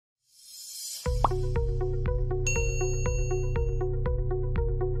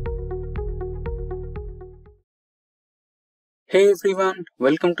Hey everyone,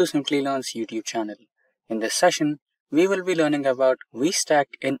 welcome to Simplilearn's YouTube channel. In this session, we will be learning about VSTACK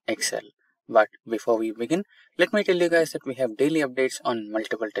in Excel. But before we begin, let me tell you guys that we have daily updates on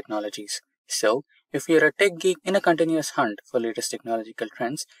multiple technologies. So, if you're a tech geek in a continuous hunt for latest technological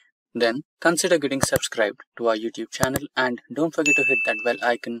trends, then consider getting subscribed to our YouTube channel and don't forget to hit that bell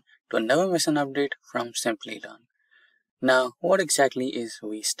icon to never miss an update from Simplilearn. Now, what exactly is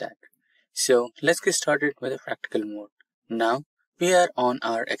VSTACK? So, let's get started with a practical mode. Now, we are on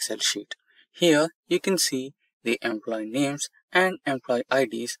our Excel sheet. Here, you can see the employee names and employee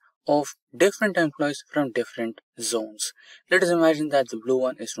IDs of different employees from different zones. Let us imagine that the blue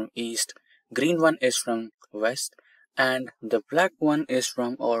one is from East, green one is from West, and the black one is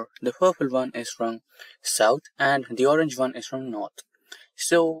from, or the purple one is from South, and the orange one is from North.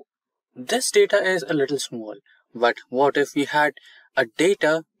 So, this data is a little small, but what if we had a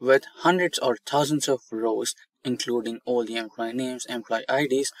data with hundreds or thousands of rows, including all the employee names, employee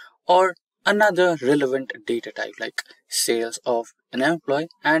IDs, or another relevant data type like sales of an employee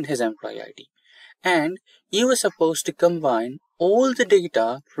and his employee ID. And you were supposed to combine all the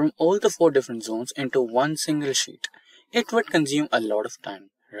data from all the 4 different zones into one single sheet. It would consume a lot of time,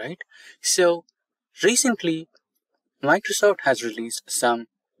 right? So recently, Microsoft has released some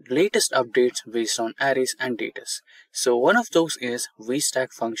latest updates based on arrays and data. So one of those is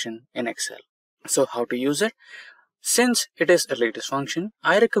VSTACK function in Excel. So how to use it? Since it is a latest function,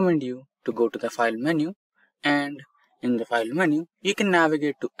 I recommend you to go to the file menu, and in the file menu, you can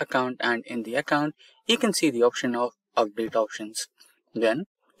navigate to account, and in the account, you can see the option of update options. Then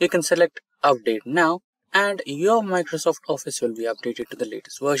you can select update now, and your Microsoft Office will be updated to the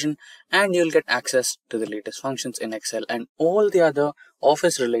latest version, and you'll get access to the latest functions in Excel and all the other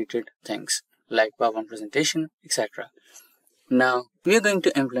Office related things like PowerPoint presentation, etc. Now, we are going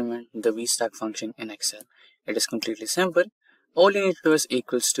to implement the VSTACK function in Excel. It is completely simple. All you need to do is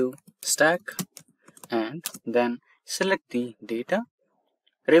equals to stack and then select the data.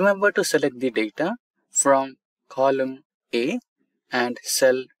 Remember to select the data from column A and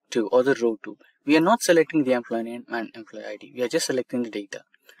cell 2 or the row 2. We are not selecting the employee name and employee ID. We are just selecting the data.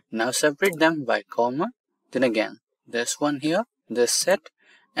 Now separate them by comma. Then again, this one here, this set,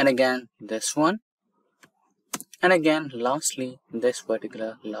 and again this one. And again, lastly, this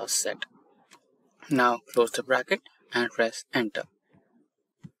particular last set. Now close the bracket and press enter.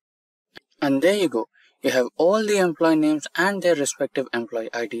 And there you go. You have all the employee names and their respective employee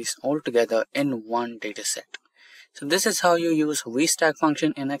IDs all together in one data set. So this is how you use VSTACK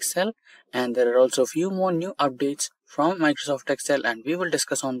function in Excel, and there are also a few more new updates from Microsoft Excel, and we will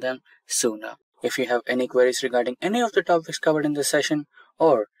discuss on them sooner. If you have any queries regarding any of the topics covered in this session,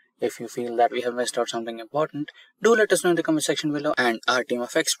 or if you feel that we have missed out something important, do let us know in the comment section below, and our team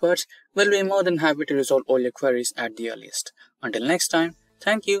of experts will be more than happy to resolve all your queries at the earliest. Until next time,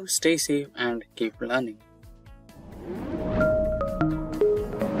 thank you, stay safe, and keep learning.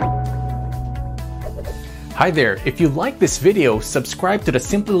 Hi there, if you like this video, subscribe to the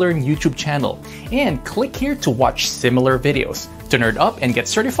Simplilearn YouTube channel and click here to watch similar videos. To nerd up and get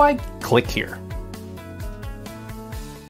certified, click here.